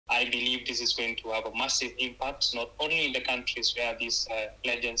I believe this is going to have a massive impact, not only in the countries where these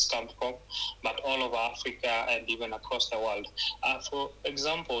legends come from, but all over Africa and even across the world. For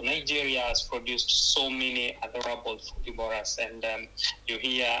example, Nigeria has produced so many adorable footballers, and you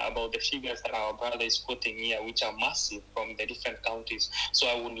hear about the figures that our brother is putting here, which are massive from the different counties. So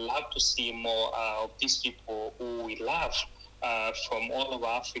I would love to see more of these people who we love from all over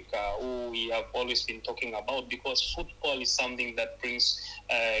Africa, who we have always been talking about, because football is something that brings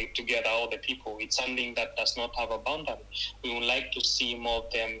together all the people. It's something that does not have a boundary. We would like to see more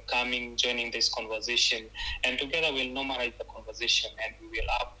of them coming, joining this conversation, and together we'll normalize the conversation, and we will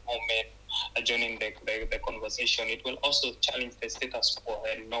have more men joining the conversation. It will also challenge the status quo,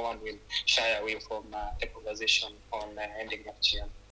 and no one will shy away from the conversation on ending FGM.